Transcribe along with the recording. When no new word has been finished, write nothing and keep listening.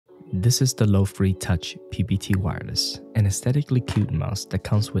This is the Lofree Touch PBT Wireless, an aesthetically cute mouse that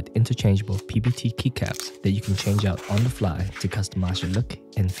comes with interchangeable PBT keycaps that you can change out on the fly to customize your look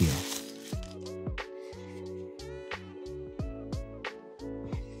and feel.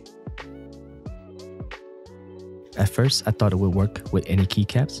 At first, I thought it would work with any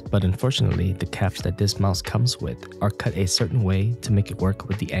keycaps, but unfortunately, the caps that this mouse comes with are cut a certain way to make it work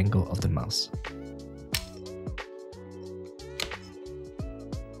with the angle of the mouse.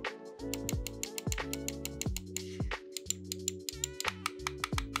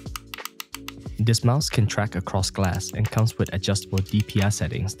 This mouse can track across glass and comes with adjustable DPI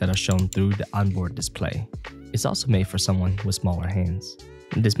settings that are shown through the onboard display. It's also made for someone with smaller hands.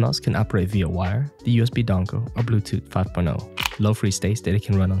 This mouse can operate via wire, the USB dongle, or Bluetooth 5.0. Lofree states that it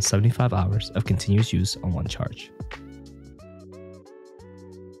can run on 75 hours of continuous use on one charge.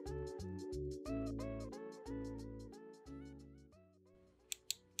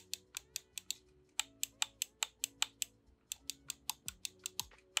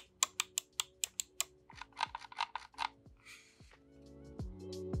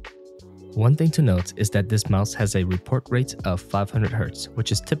 One thing to note is that this mouse has a report rate of 500 Hz,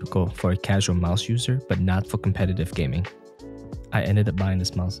 which is typical for a casual mouse user, but not for competitive gaming. I ended up buying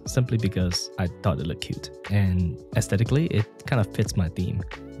this mouse simply because I thought it looked cute, and aesthetically, it kind of fits my theme.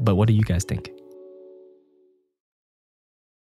 But what do you guys think?